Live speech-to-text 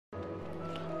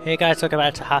Hey guys, welcome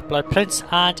back to Half-Blood Prince,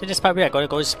 and in this part we are going to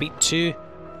go and speak to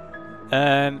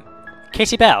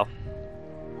Katie Bell,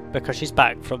 because she's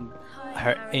back from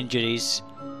her injuries.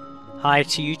 Hi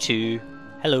to you too.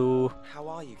 Hello. How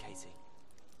are you, Katie?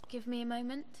 Give me a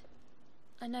moment.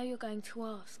 I know you're going to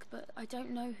ask, but I don't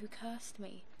know who cursed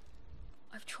me.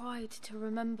 I've tried to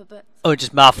remember, but... Oh,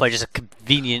 just Malfoy just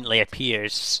conveniently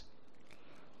appears.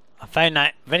 I found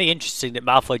that very interesting that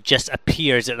Malfoy just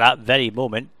appears at that very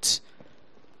moment.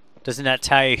 Doesn't that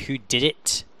tell you who did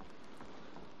it?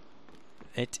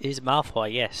 It is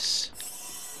Malfoy, yes.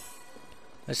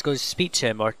 Let's go speak to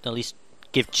him, or at least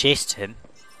give chase to him.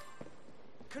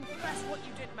 Confess what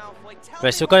you did, Malfoy. Tell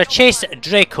Right, so we're going to chase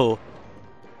Draco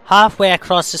halfway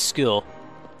across the school.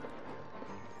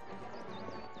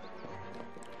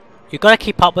 You've got to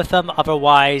keep up with him,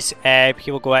 otherwise he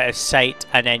will go out of sight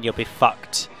and then you'll be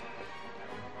fucked.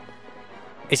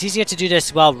 It's easier to do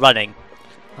this while running,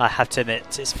 I have to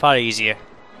admit. It's far easier.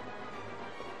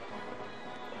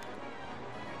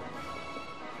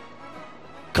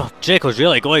 God, Draco's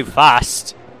really going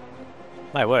fast.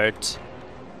 My word.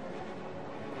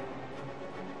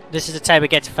 This is the time we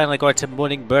get to finally go into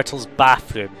Moaning Myrtle's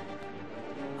bathroom.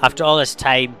 After all this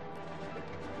time,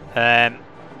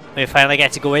 we finally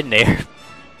get to go in there.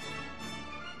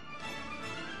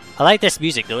 I like this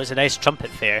music though, it's a nice trumpet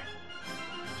fair.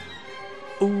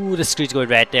 Ooh, the screen's going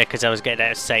red there because I was getting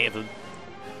out of sight of him.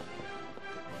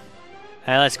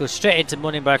 Let's go straight into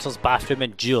Moaning Myrtle's bathroom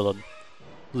and duel him.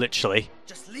 Literally.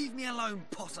 Just leave me alone,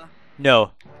 Potter. No.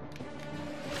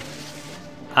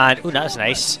 And, ooh, that's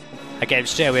nice. I get him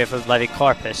straight away from Living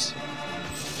Corpus.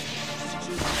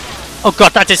 Oh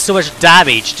god, that did so much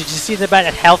damage. Did you see the amount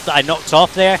of health that I knocked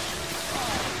off there?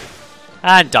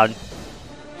 And done.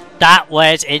 That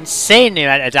was insane, the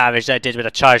amount of damage that I did with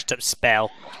a charged up spell.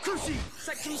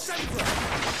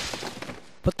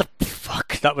 What the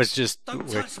fuck? That was just... Don't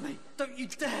touch me! Don't you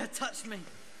dare touch me!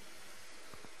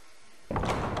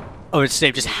 Oh, and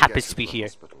Snape just happens to be here.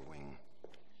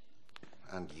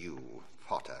 And you,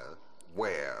 Potter,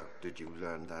 where did you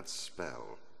learn that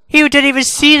spell? He didn't even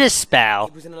see the spell!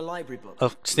 It was in a library book.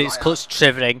 Oh, Snape's close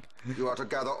shivering. You are to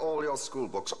gather all your school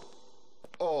books,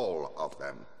 all of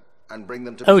them, and bring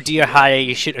them to Oh me. dear Harry,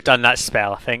 you should have done that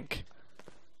spell, I think.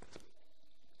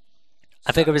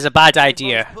 I think it was a bad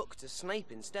idea. Book to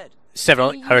Snape instead.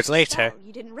 Several hours later.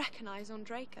 You didn't recognise on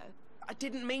Draco. I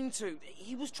didn't mean to.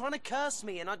 He was trying to curse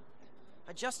me and I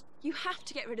just... You have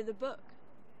to get rid of the book.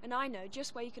 And I know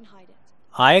just where you can hide it.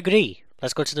 I agree.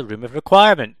 Let's go to the Room of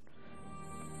Requirement.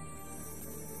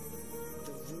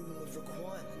 The room of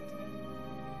requirement.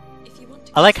 If you want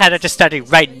to I like how they're just standing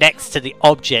right next to the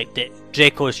object that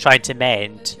Draco is trying to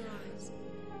mend.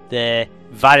 The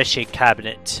vanishing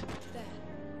cabinet. There.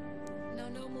 Now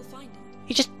no one will find it.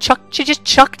 She just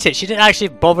chucked it. She didn't actually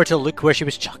bother to look where she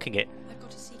was chucking it. I've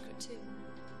got a secret too.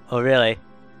 Oh really?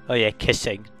 Oh yeah,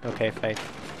 kissing. Okay, fine.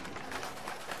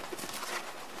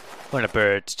 When a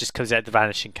bird just comes out of the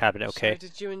vanishing cabinet, okay. So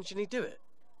did you and Ginny do it?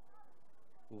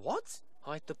 What?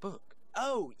 Hide the book.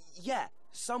 Oh, yeah.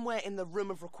 Somewhere in the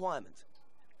room of requirement.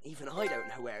 Even I don't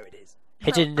know where it is.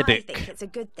 Hidden in the I book. think it's a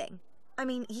good thing. I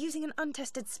mean, using an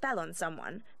untested spell on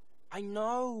someone. I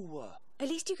know. At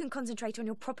least you can concentrate on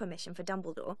your proper mission for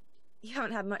Dumbledore. You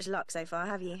haven't had much luck so far,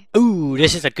 have you? Ooh,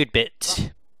 this is a good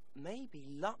bit. Maybe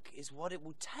luck is what it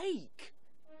will take.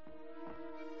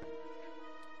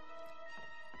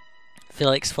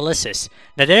 Felix Felicis.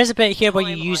 Now there is a bit here where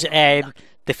you use the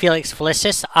Felix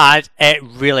Felicis, and it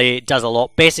really does a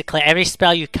lot. Basically, every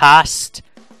spell you cast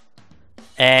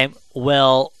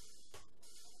will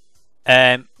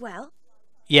Well,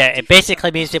 yeah, it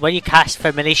basically means that when you cast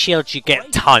for mini shields, you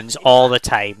get tons all the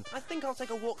time. I think I'll take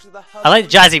a walk to the I like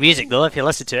the jazzy music though, if you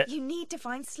listen to it. you need to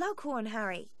find Slughorn,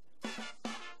 Harry.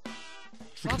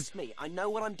 Trust me, I know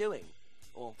what I'm doing.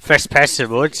 Or First person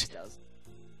mode. does.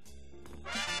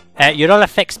 You're on a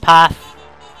fixed path.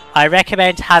 I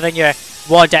recommend having your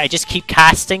wand out and just keep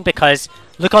casting, because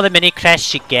look all the mini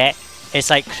crests you get.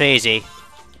 It's like crazy.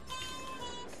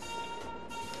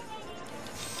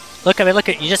 Look at me, look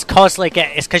at you just constantly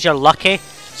get, it's because you're lucky,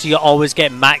 so you always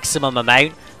get maximum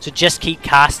amount. So just keep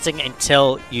casting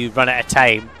until you run out of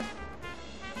time.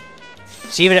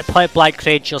 So even at point blank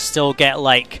range, you'll still get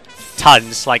like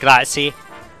tons like that, see?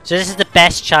 So this is the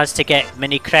best chance to get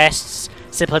mini crests,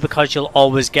 simply because you'll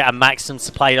always get a maximum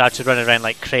supply. You don't have to run around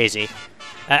like crazy.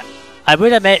 I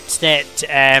would admit that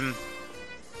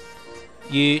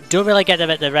you don't really get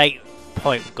them at the right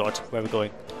point. God, where are we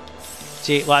going?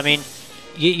 See what I mean?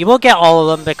 You won't get all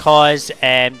of them because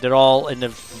they're all in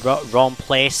the wrong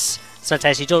place.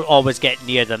 Sometimes you don't always get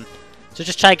near them. So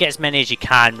just try to get as many as you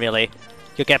can, really.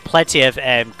 you'll get plenty of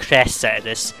crests out of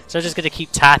this. So I'm just going to keep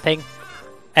tapping.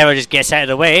 Everyone just gets out of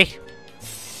the way.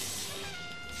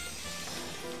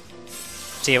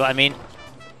 See what I mean?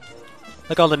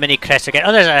 Look at all the mini crests again.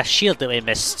 Oh, there's a shield that we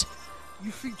missed.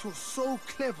 You think you're so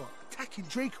clever, attacking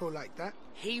Draco like that?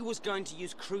 He was going to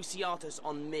use Cruciatus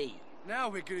on me. Now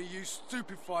we're gonna use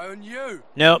Stupefy on you.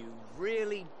 Nope. You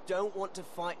really don't want to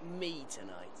fight me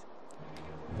tonight.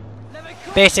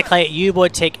 Basically, you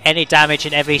won't take any damage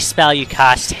and every spell you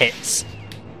cast hits.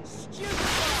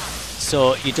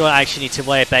 So you don't actually need to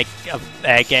worry about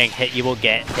getting hit. You won't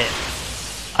get hit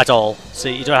at all. So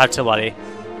you don't have to worry.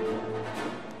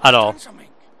 At all.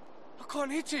 I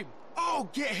can't hit him. Oh,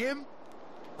 get him.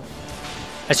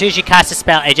 As soon as you cast a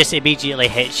spell, it just immediately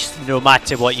hits, no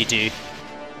matter what you do.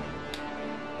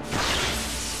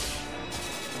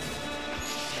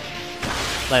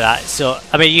 Like that. So,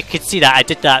 I mean, you can see that I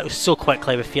did that so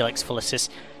quickly with Felix Felicis.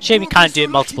 Shame you can't do it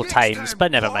multiple times,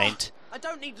 but never mind. I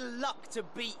don't need luck to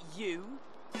beat you.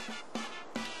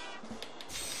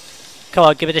 Come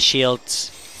on, give it a shield.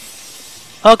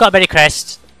 Oh, got a mini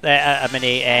crest. A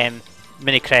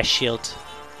mini crest shield.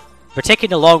 We're taking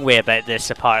the long way about this,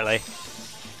 apparently.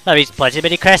 That means plenty of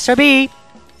mini crests for me.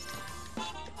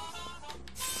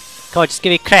 Come on, just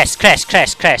give me crests.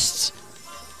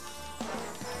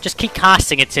 Just keep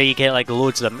casting until you get like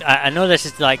loads of them. I know this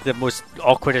is like the most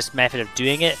awkwardest method of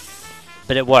doing it,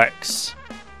 but it works.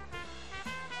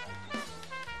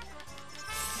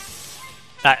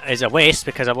 That is a waste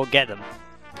because I won't get them.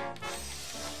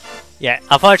 Yeah,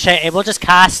 unfortunately, it will just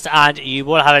cast and you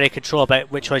won't have any control about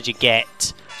which ones you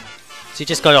get. So you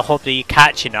just gotta hope that you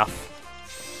catch enough.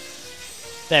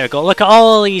 There we go. Look at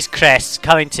all these crests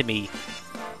coming to me.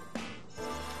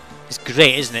 It's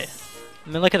great, isn't it? I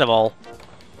mean, look at them all.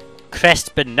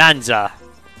 Crest Bonanza.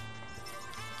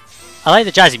 I like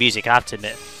the jazzy music, I have to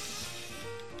admit.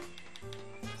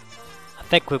 I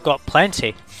think we've got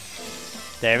plenty.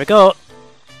 There we go.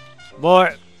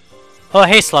 More. Oh,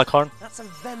 hey, Slughorn. That's a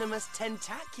venomous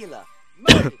tentacula.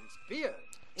 Merlin's beard.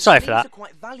 Sorry for that. These are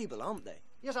quite valuable, aren't they?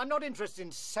 Yes, I'm not interested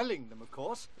in selling them, of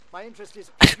course. My interest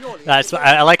is purely. That's.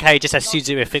 I like how he just assumes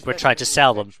that we think we're trying to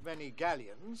sell them. Many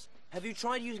galleons. Have you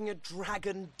tried using a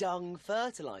dragon dung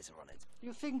fertilizer on it?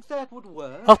 You think that would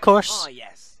work? Of course. Ah,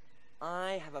 yes.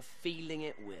 I have a feeling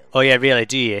it will. Oh yeah, really?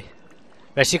 Do you?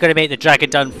 We're still going to make the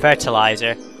dragon dung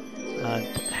fertilizer.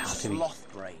 What the hell do we?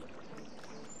 Sloth brain.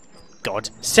 God,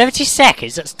 70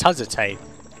 seconds. That's tons of time.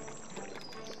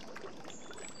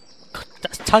 God,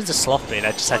 that's tons of sloth brain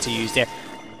I just had to use there.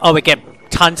 Oh, we get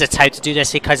tons of time to do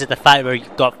this because of the fact that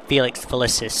we've got Felix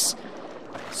Felicis.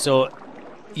 So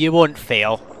you won't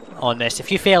fail on this.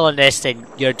 If you fail on this, then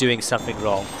you're doing something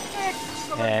wrong.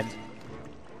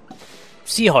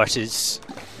 Seahorses.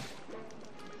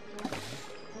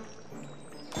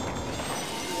 You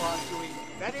are doing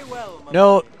very well, my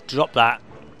No, drop that.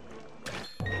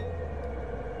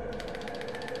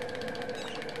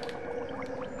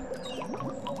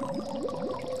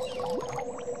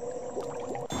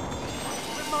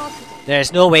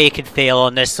 There's no way you can fail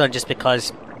on this one just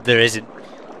because there isn't.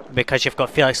 Because you've got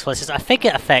Felix Felicis. I think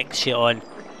it affects you on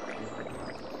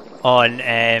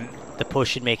the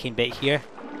potion making bit here.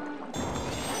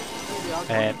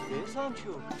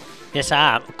 Yes,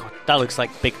 I am. God, that looks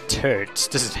like big turds,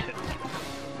 doesn't it?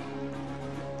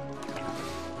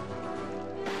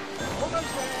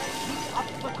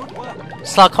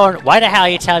 Slughorn, why the hell are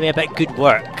you telling me about good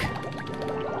work?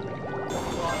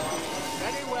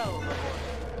 very well.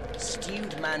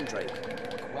 Stewed mandrake.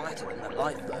 Quieter than the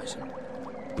light version.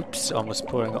 Oops, almost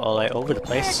pouring it all out over the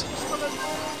place.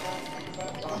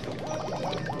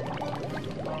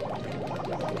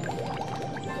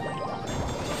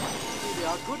 You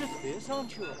are good at this,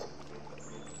 aren't you?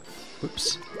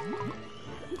 Oops.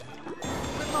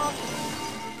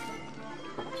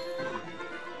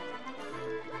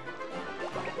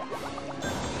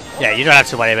 Yeah, you don't have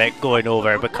to worry about going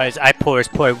over because I was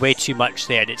pouring way too much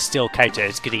there and it still counted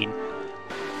as green.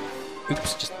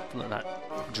 Oops, just let that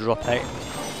drop out.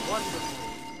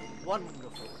 Wonderful.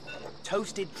 Wonderful.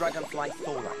 Toasted dragonfly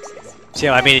thoraxes. See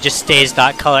what I mean? It just stays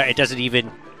that colour, it doesn't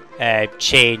even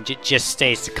change, it just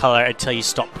stays the colour until you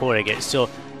stop pouring it,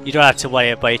 so you don't have to worry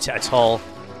about it at all.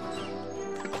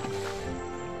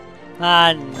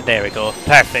 And there we go,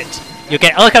 perfect. You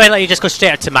get, look at it, you just go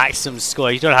straight up to maximum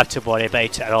score, you don't have to worry about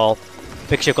it at all,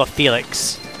 because you've got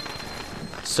Felix,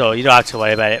 so you don't have to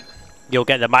worry about it. You'll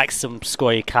get the maximum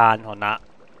score you can on that.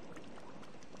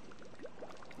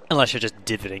 Unless you're just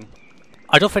dithering.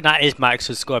 I don't think that is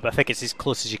maximum score, but I think it's as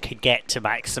close as you can get to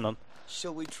maximum.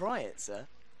 Shall we try it, sir?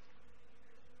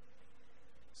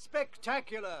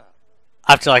 Spectacular.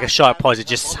 after like a short pause, it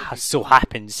just so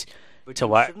happens But to you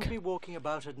work. shouldn't be walking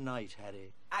about at night,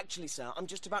 Harry. Actually, sir, I'm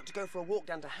just about to go for a walk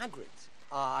down to Hagrid's.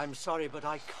 I'm sorry, but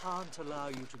I can't allow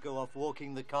you to go off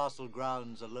walking the castle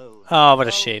grounds alone. Oh, what a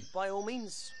Well, shame. By all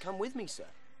means, come with me, sir.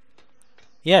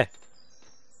 Yeah.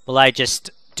 Well, I just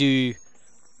do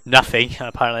nothing.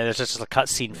 Apparently, there's just a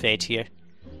cutscene fade here.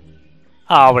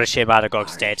 Oh, what a shame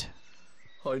Aragog's dead.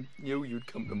 I knew you'd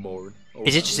come tomorrow.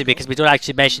 It's interesting because we don't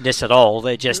actually mention this at all.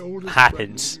 It just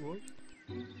happens.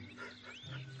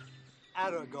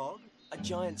 Aragog? A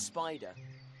giant spider,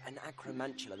 an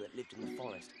acromantula that lived in the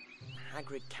forest.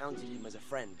 Hagrid counted him as a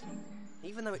friend,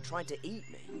 even though it tried to eat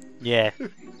me. Yeah.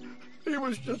 He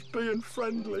was just being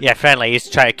friendly. Yeah, friendly. He's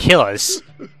trying to kill us.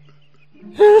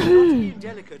 Not to be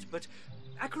indelicate, but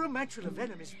acromantula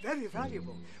venom is very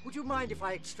valuable. Would you mind if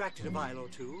I extracted a vial or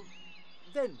two?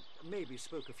 Then maybe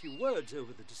spoke a few words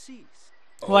over the deceased.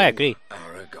 Oh, I agree.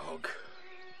 Aragog,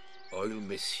 I'll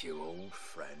miss you, old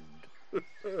friend.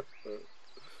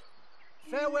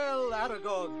 Farewell,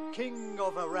 Aragog, king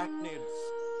of arachnids.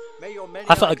 May your many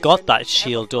I thought I got that descendants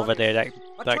shield ever over there, flourish.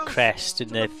 that A toast crest in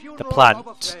to the funeral plant. of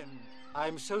a friend.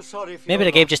 I'm so sorry for Maybe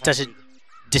your the game loss, just doesn't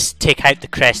Hagrid. just take out the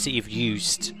crest that you've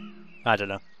used. I don't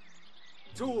know.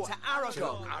 To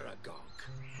Aragog.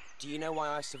 Do you know why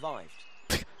I survived?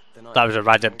 The night That was a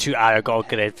random before. to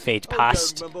Aragog and then fade Oh,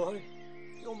 past. don't, my boy.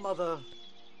 Your mother.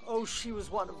 Oh, she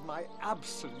was one of my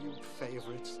absolute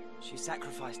favorites. She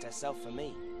sacrificed herself for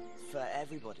me, for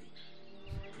everybody.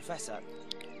 Professor,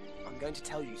 I'm going to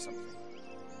tell you something.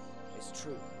 It's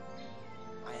true.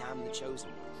 I am the chosen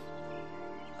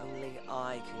one. Only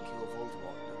I can kill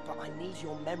Voldemort, but I need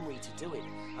your memory to do it.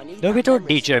 I need No, that we don't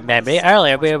memory need so your that memory. myself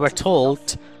Earlier we were wasn't told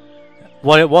enough.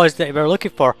 what it was that we were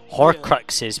looking for.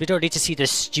 Horcruxes. We don't need to see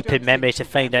this stupid memory to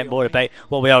find out more about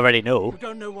what we already know. You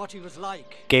don't know what he was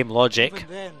like. Game logic. Even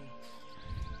then.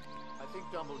 I think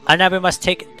Dumbledore And now we must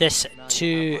take this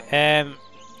to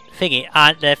thingy.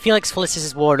 And the Felix Felicis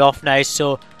is worn off now,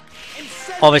 so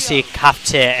obviously you have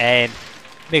to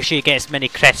make sure you get as many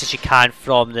crests as you can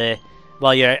from the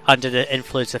while you're under the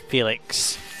influence of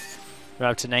Felix. We're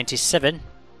up to 97.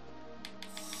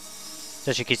 So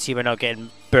as you can see, we're not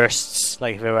getting bursts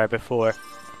like we were before.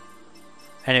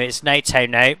 Anyway, it's night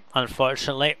time now,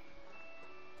 unfortunately.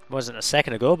 Wasn't a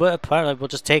second ago, but apparently we'll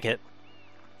just take it.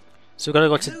 So we're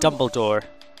going to go to Dumbledore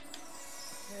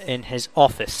in his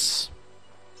office,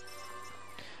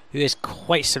 who is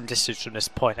quite some distance from this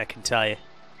point, I can tell you.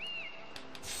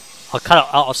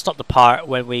 I'll stop the part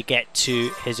when we get to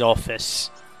his office,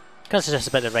 because it's just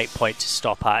about the right point to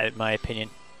stop at, in my opinion.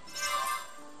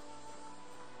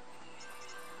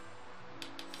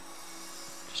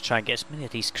 Just try and get as many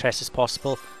of these crests as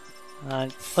possible.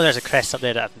 And oh, there's a crest up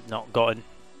there that I've not gotten.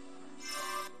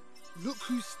 Look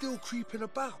who's still creeping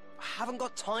about. I haven't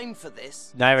got time for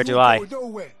this. Neither do You're I. going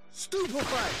nowhere.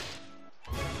 Stupefy.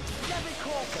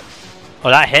 Oh,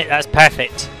 that hit. That's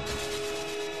perfect.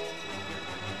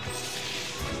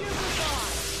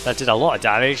 That did a lot of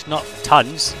damage, not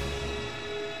tons.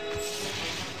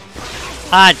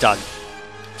 And done.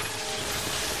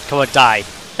 Come on, die.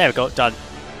 There we go, done.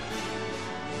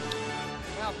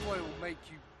 Malfoy will make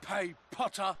you pay,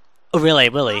 Potter. Oh, really?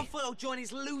 Will he? Malfoy will join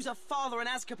his loser father in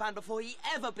Azkaban before he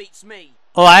ever beats me.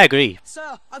 Oh, I agree.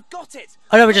 Sir, I've got it.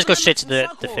 Oh no, we just go straight to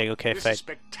Remember the thing. Okay, This fine. is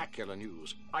spectacular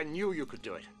news. I knew you could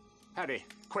do it. Harry,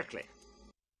 quickly.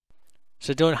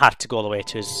 So don't have to go all the way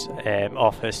to his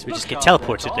office. We just get Look out there,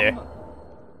 teleported there. Tom.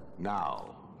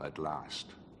 Now, at last,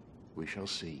 we shall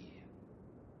see.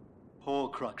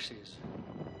 Horcruxes.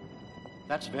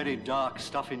 That's very dark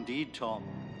stuff indeed, Tom.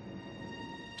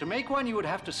 To make one, you would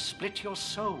have to split your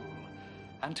soul.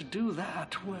 And to do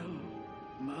that, well,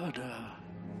 murder.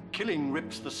 Killing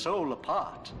rips the soul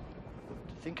apart.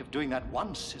 To think of doing that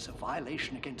once is a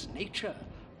violation against nature,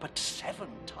 but 7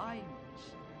 times.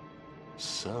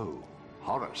 So,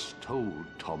 Horace told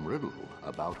Tom Riddle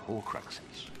about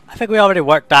Horcruxes. I think we already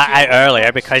worked that out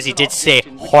earlier because he did say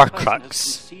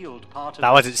Horcrux.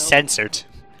 That wasn't censored.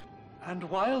 And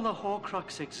while the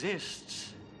Horcrux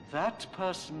exists, that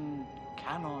person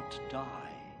cannot die.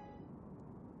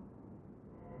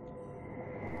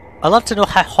 I'd love to know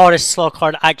how Horace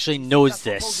Slughorn actually knows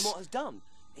That's this. what Voldemort has done.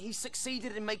 He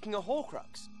succeeded in making a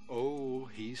Horcrux. Oh,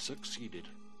 he succeeded.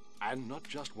 And not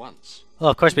just once.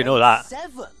 Well, of course we know that.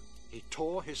 7. He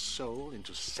tore his soul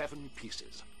into 7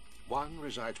 pieces. 1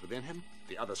 resides within him,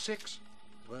 the other 6...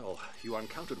 Well, you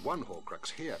uncounted 1 Horcrux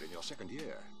here in your 2nd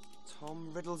year.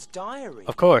 Tom Riddle's diary. Of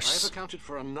I've course. accounted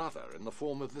for another in the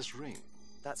form of this ring.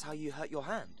 That's how you hurt your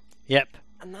hand. Yep.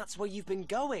 And that's where you've been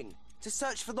going. To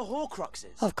search for the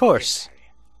Horcruxes. Of course. Yes,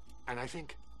 Harry. And I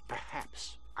think,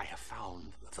 perhaps, I have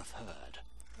found the third.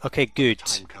 Okay, good.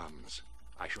 Time comes,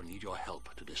 I shall need your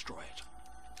help to destroy it.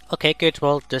 Okay, good.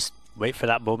 Well, just wait for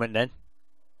that moment then.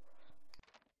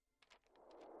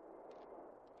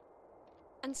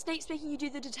 And Snape's making you do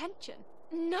the detention?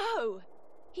 No!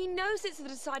 He knows it's the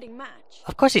deciding match.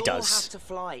 Of course he You'll does. have to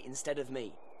fly instead of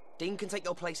me. Dean can take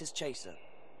your place as chaser.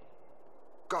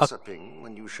 Gossiping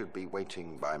when you should be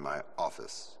waiting by my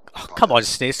office. Oh, come on,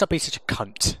 Snape. Stop being such a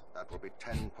cunt. That will be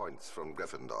 10 points from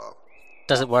Gryffindor.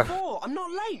 Doesn't work. 4, I'm not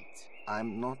late.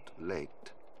 I'm not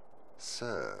late,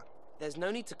 sir. There's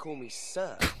no need to call me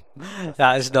sir.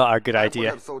 That is not a good I would idea.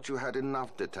 have thought you had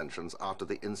enough detentions after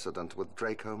the incident with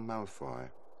Draco Malfoy.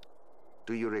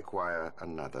 Do you require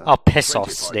another? Oh, piss 20 off,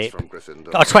 points Snape. from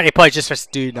Gryffindor. Got 20 points just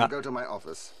for doing I'll that. go to my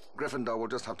office. Gryffindor will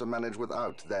just have to manage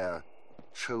without their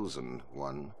chosen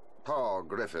one. Poor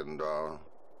Gryffindor.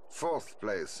 4th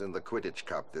place in the Quidditch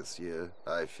Cup this year,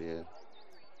 I fear.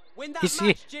 Win that He's-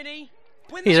 match, Ginny.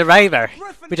 Win He's that a rhymer.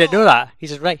 match, We didn't know that.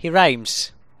 He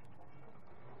rhymes.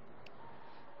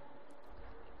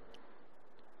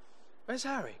 Where's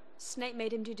Harry? Snape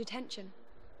made him do detention.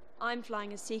 I'm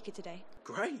flying as Seeker today.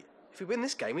 Great. If we win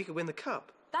this game, we could win the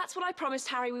cup. That's what I promised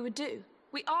Harry we would do.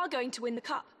 We are going to win the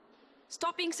cup.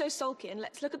 Stop being so sulky and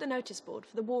let's look at the notice board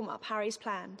for the warm-up Harry's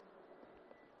planned.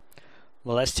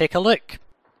 Well, let's take a look.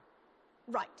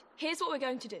 Right, here's what we're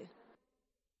going to do.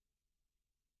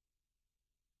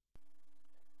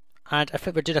 And I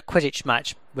think we're doing a Quidditch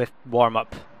match with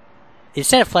warm-up.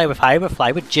 Instead of flying with Harry, we'll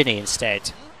fly with Ginny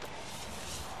instead.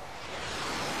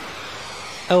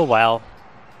 Oh well.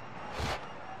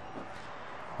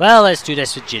 Well, let's do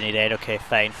this with Ginny then. Okay,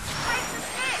 fine.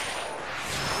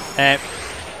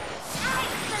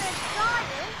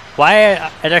 Why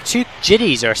are there 2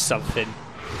 Ginnies or something?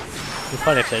 It'd be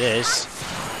fun if it is.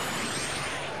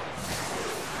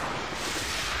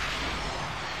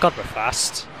 God, we're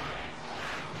fast.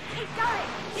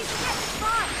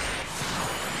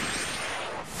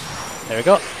 There we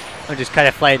go. I'm just kind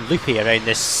of flying loopy around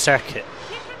this circuit.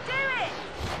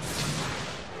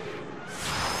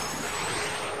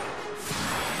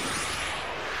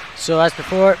 So as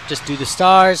before, just do the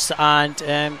stars and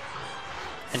then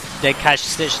catch the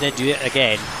snitch and then do it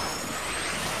again.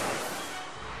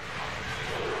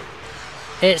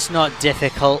 It's not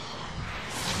difficult.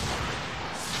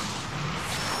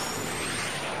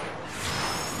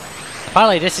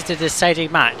 Apparently this is the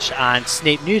deciding match and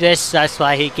Snape knew this, so that's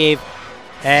why he gave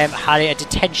Harry a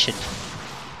detention.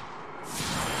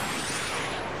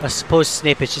 I suppose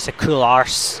Snape is just a cool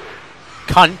arse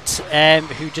cunt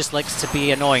who just likes to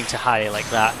be annoying to Harry like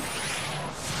that.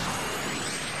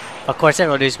 Of course,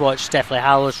 everyone who's watched Deathly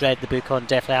Hallows, read the book on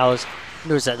Deathly Hallows,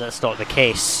 knows that that's not the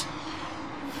case.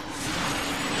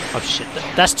 Oh shit,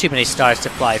 that's too many stars to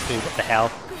fly through, what the hell.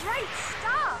 Great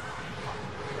stuff!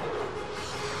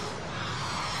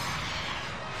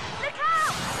 Look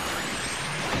out!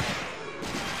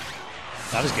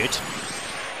 That was good.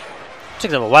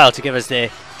 Took them a while to give us the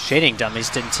training dummies,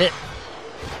 didn't it?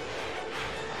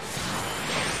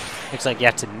 Looks like you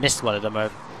have to miss one of them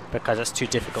because it's too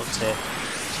difficult to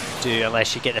do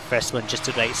unless you get the first one just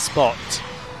at the right spot.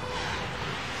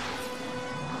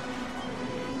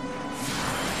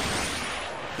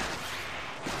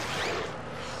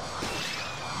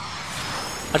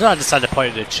 I don't understand the point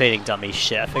of the training dummy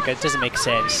shit. I think it doesn't make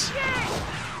sense.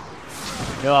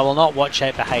 No, I will not watch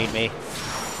out behind me.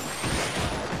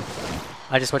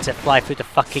 I just want to fly through the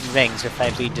fucking rings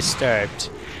without being disturbed.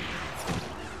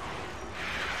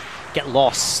 Get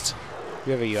lost,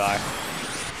 whoever you are.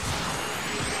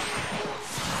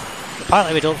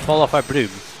 Apparently we don't fall off our broom.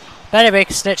 But anyway,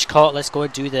 snitch caught, let's go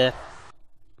and do the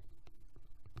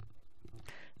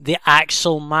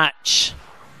actual match.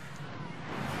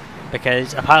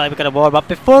 Because apparently we're going to warm up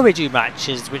before we do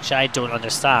matches, which I don't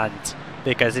understand.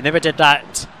 Because they never did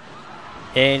that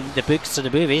in the books or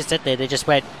the movies, did they? They just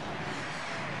went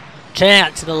training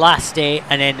out to the last day,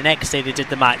 and then the next day they did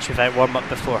the match without warm up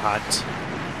beforehand.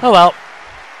 Oh well.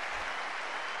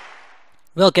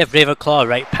 We'll give Ravenclaw a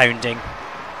right pounding.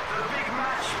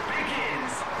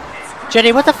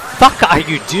 Jenny, what the fuck are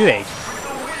you doing?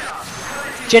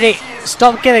 Jenny,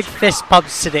 stop giving fist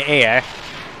pumps to the air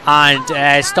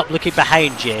and stop looking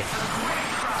behind you.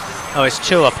 Oh, it's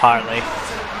Cho apparently.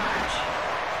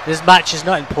 This match is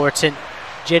not important.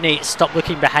 Jenny, stop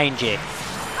looking behind you.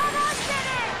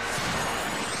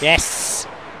 Yes!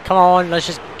 Come on, let's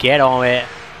just get on with it.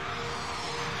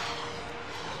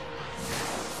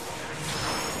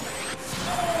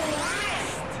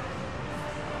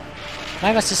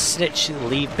 Why must a snitch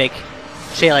leave big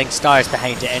trailing stars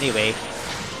behind it anyway?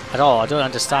 At all, I don't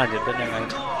understand it, but never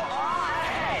mind.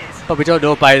 But we don't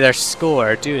know by their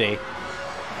score, do we?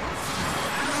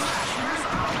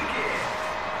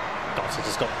 God, so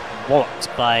just got walloped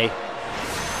by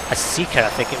a Seeker, I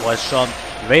think it was, from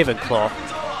Ravenclaw.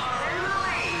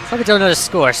 But we don't know the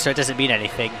score, so it doesn't mean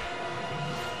anything.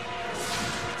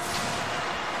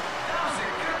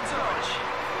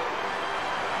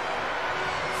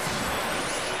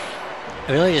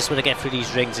 I really just want to get through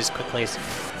these rings as quickly as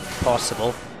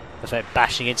possible without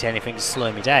bashing into anything to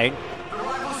slow me down.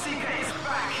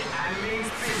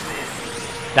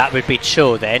 That would be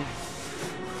Cho then.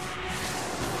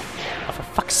 Oh, for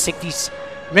fuck's sake, these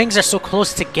rings are so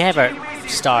close together,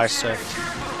 Stars, so...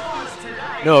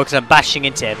 No, because I'm bashing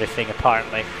into everything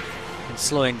apparently and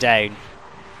slowing down.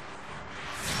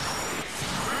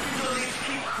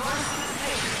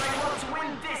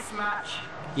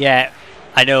 Yeah,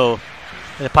 I know.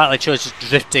 And apparently Cho's just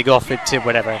drifting off into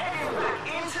whatever.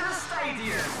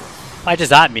 Why does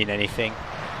that mean anything?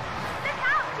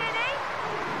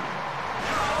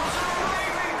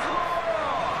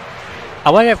 I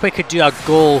wonder if we could do a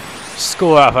goal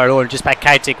score of our own just by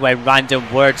counting when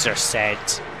random words are said.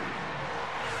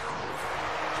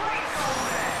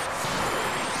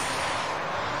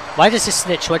 Why does the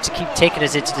snitch want to keep taking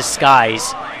us into the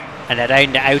skies and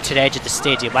around the outer edge of the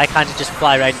stadium? Why can't it just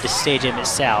fly around the stadium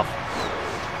itself?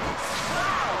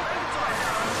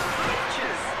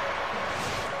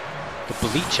 The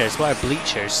bleachers? What are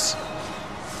bleachers?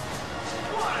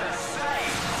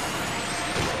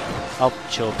 Oh,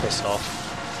 Cho, piss off.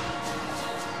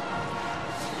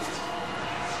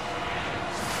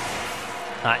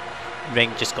 That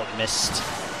ring just got missed.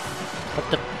 What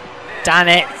the... Damn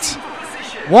it!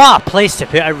 What a place to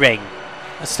put a ring!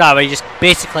 A star where you just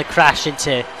basically crash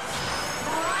into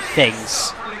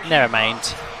things. Never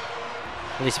mind.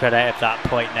 At least we're out of that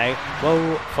point now.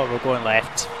 Whoa, thought we were going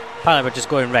left. Apparently we're just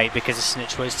going right because the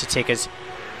snitch wants to take us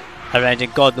around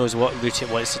and God knows what route it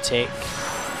wants to take.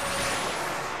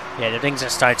 Yeah, the rings are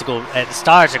starting to go... the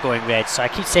stars are going red, so I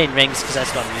keep saying rings because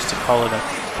that's what I'm used to calling them.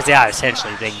 Because they are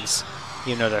essentially rings,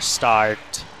 even though they're starred.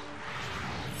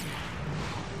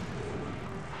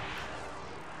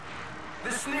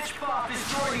 The snitch path is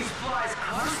drawing these flies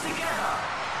close together.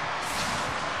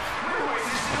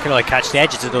 I can only catch the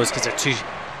edges of those because they're too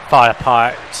far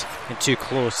apart and too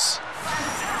close.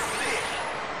 Fantastic.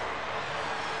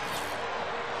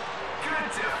 Good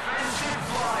defensive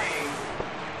flying.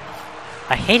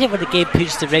 I hate it when the game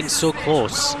puts the rings so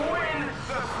close.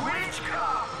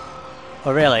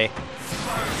 Oh really?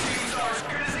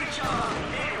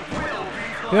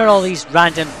 Who are all these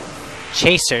random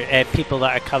chaser people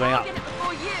that are coming up?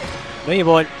 No you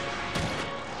won't.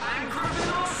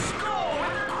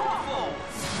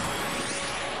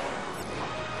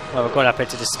 Well, we're going up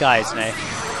into the skies now.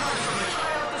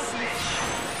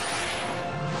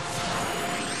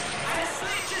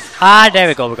 Ah, there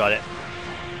we go, we got it.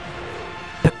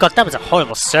 But God, that was a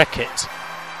horrible circuit.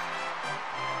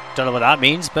 Don't know what that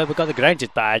means, but we got the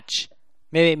grounded badge.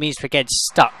 Maybe it means we're getting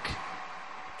stuck.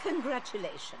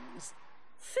 Congratulations.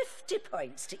 50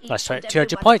 points to each. Let's try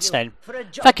 200 points then.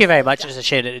 Thank you very much. It's a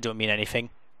shame that they don't mean anything.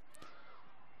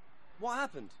 What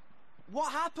happened?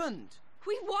 What happened?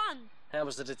 We won! How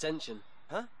was the detention?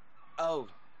 Huh? Oh,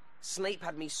 Snape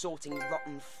had me sorting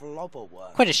rotten flobber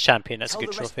work. Quidditch champion, that's a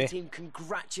good Tell the rest trophy. of the team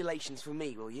congratulations from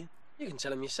me, will you? You can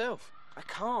tell him yourself. I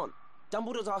can't.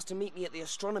 Dumbledore's asked to meet me at the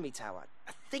astronomy tower.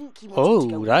 I think he wants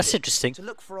me to go that's with him interesting. to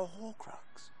look for a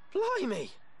Horcrux.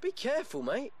 Blimey! Be careful,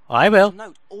 mate. I will. The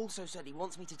note also said he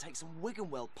wants me to take some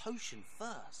Wiggenweld Potion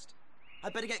first. I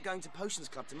better get going to Potions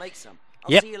Club to make some.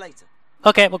 I'll see you later.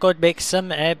 Okay, we'll go and make some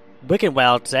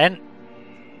Wiggenwelds then.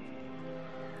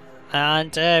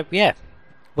 And yeah,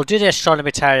 we'll do the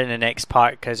astronomy tower in the next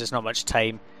part because there's not much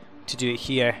time to do it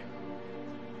here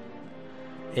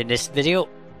in this video.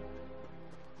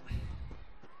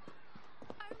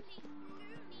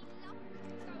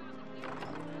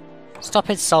 Stop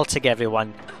insulting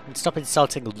everyone and stop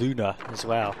insulting Luna as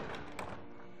well.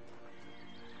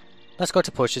 Let's go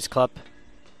to Potions Club.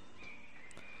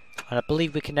 And I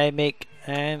believe we can now make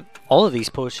all of these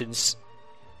potions.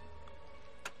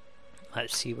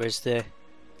 Let's see, where's the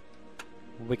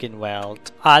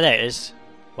Wiggenweld? Ah, there it is.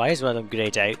 Why is one of them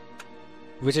greyed out?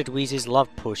 Wizard Wheeze's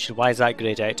Love Potion. Why is that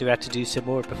greyed out? Do we have to do some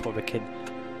more before we can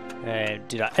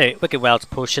do that? Anyway, Wiggenweld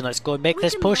Potion. Let's go and make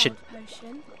this potion.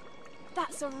 Potion?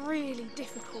 That's a really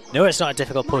difficult one. No, it's not a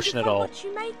difficult potion at all. Once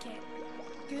you make it.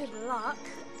 Good luck.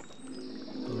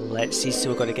 Let's see, so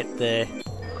we're going to get the...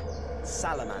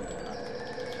 Salamander.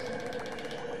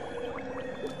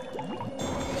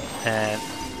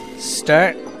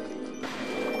 Stir.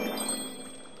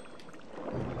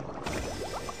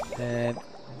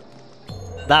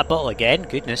 that bottle again?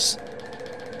 Goodness.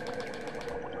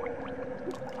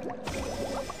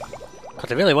 God,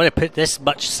 they really want to put this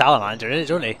much salamander in it,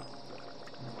 don't they?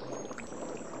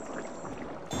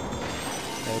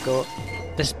 There we go.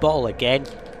 This bottle again.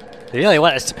 They really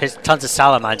want us to put tons of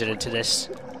salamander into this.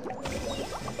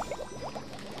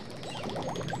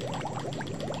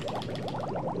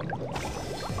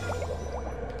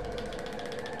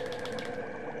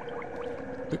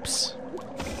 Oops.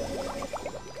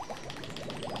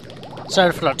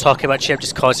 Sorry for not talking much here, I'm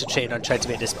just concentrating on trying to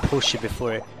make this potion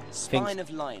before Spine of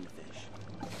lionfish.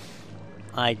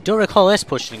 I don't recall this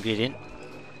potion ingredient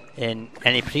in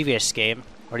any previous game,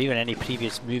 or even any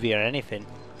previous movie or anything.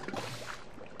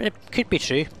 But it could be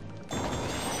true.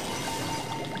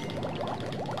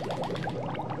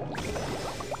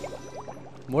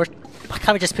 More. Why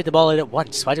can't we just put them all in at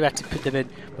once? Why do we have to put them in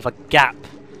with a gap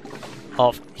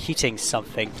of heating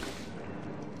something?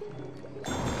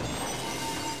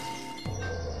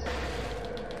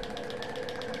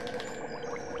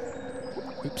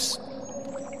 Oops.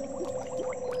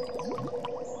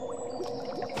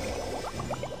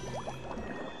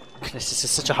 Goodness, this is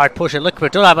such a hard potion. Look, we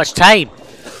don't have much time.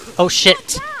 Oh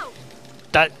shit.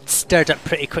 That stirred up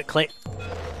pretty quickly.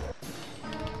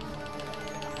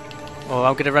 Oh,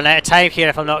 I'm gonna run out of time here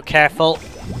if I'm not careful.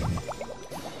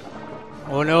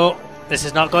 Oh no, this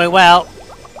is not going well.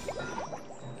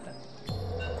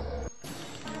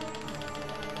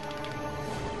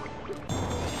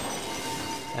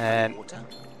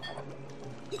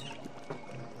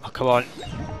 Oh, come on.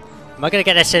 Am I going to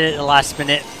get this in at the last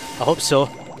minute? I hope so.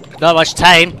 Not much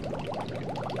time.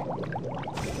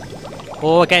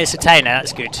 Oh, we're getting some time now,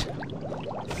 that's good.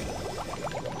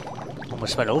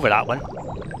 Almost went over that one.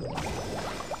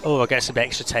 Oh, we're getting some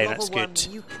extra time, that's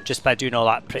good. Just by doing all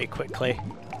that pretty quickly.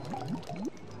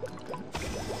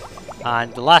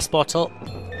 And the last bottle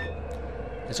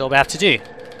is all we have to do.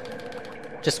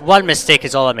 Just one mistake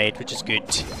is all I made, which is good.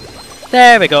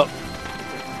 There we go.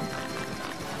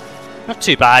 Not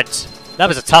too bad. That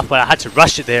was a tough one. I had to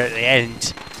rush it there at the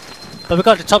end. But we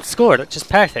got the top score, which is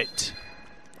perfect.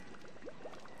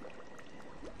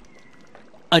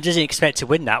 I didn't expect to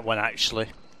win that one, actually.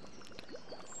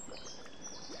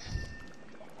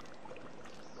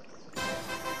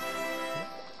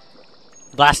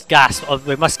 Last gasp. Oh,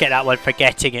 we must get that one for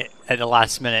getting it at the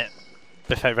last minute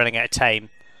before running out of time.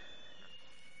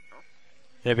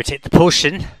 Then we take the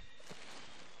potion.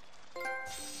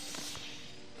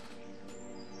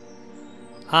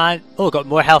 And, oh, we've got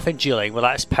more health in dueling. Well,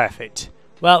 that's perfect.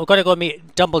 Well, we're going to go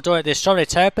meet Dumbledore at the Astronomy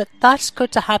Tower, but that's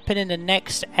going to happen in the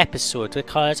next episode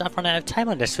because I've run out of time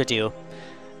on this video.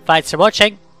 Thanks for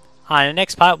watching, and in the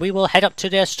next part we will head up to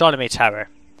the Astronomy Tower.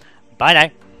 Bye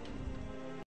now.